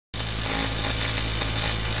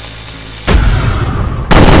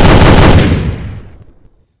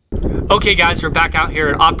Okay guys, we're back out here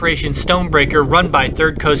at Operation Stonebreaker run by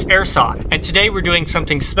Third Coast Airsoft, and today we're doing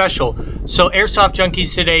something special. So Airsoft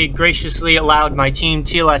Junkies today graciously allowed my team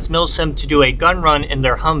TLS Milsim to do a gun run in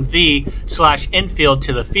their Humvee / infield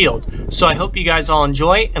to the field. So I hope you guys all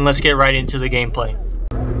enjoy, and let's get right into the gameplay.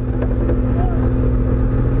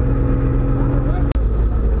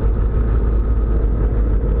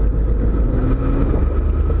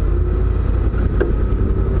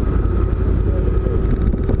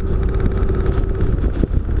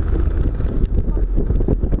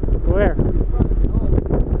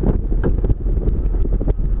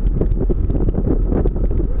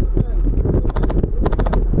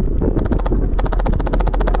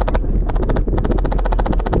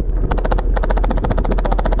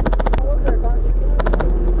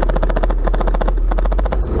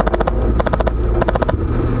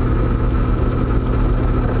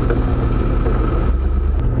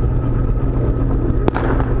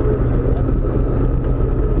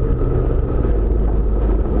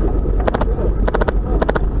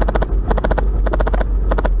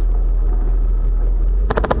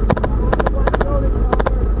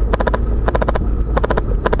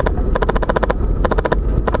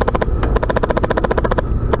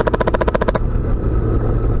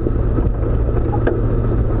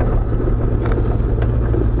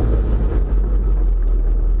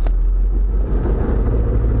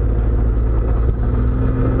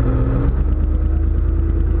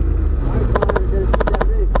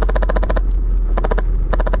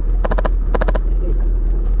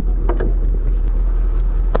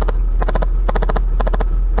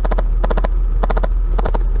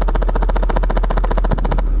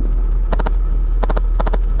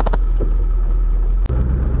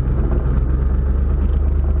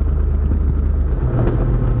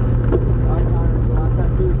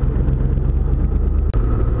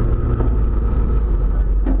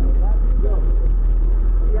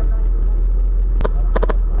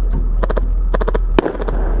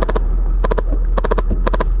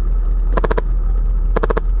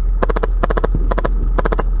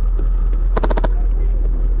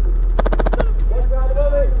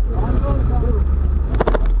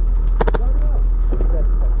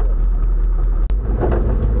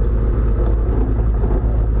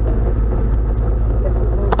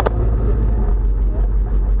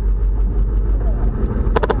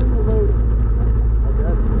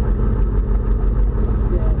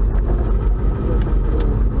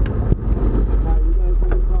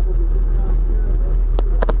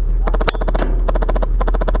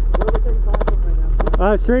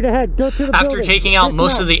 Straight ahead, go to the After building. taking out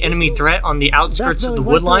most of the enemy threat on the outskirts of the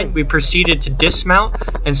wood line, we proceeded to dismount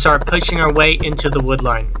and start pushing our way into the wood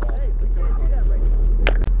line.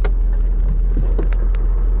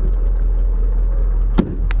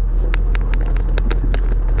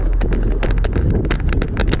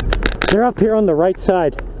 They're up here on the right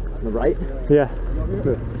side. On the right? Yeah.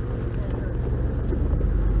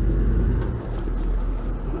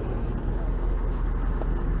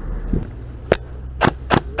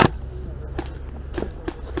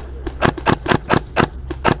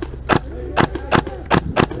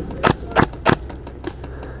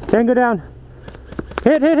 Tango down.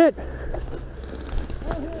 Hit, hit, hit.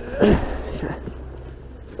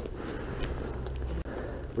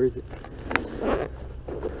 Where is it?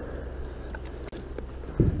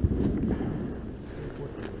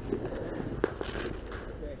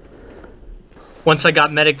 Once I got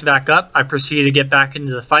mediced back up, I proceeded to get back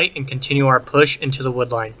into the fight and continue our push into the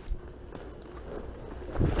wood line.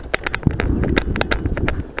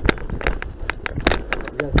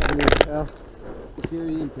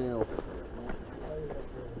 Security intel.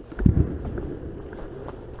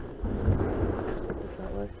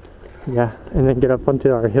 Yeah, and then get up onto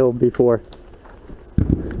our hill before.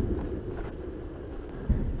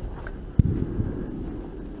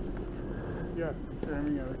 Yeah,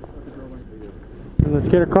 and let's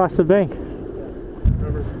get across the bank.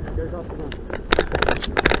 Get across the bank.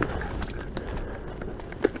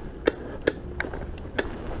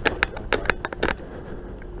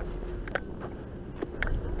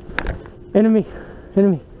 Enemy,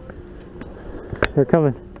 enemy. They're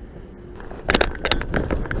coming.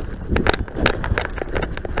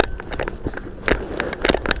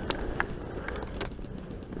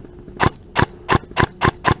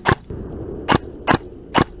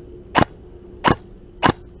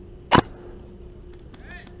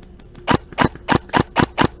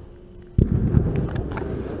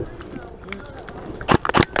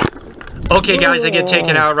 Okay guys, I get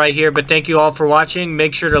taken out right here, but thank you all for watching.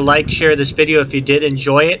 Make sure to like, share this video if you did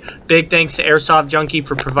enjoy it. Big thanks to Airsoft Junkie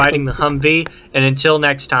for providing the Humvee, and until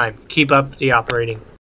next time, keep up the operating.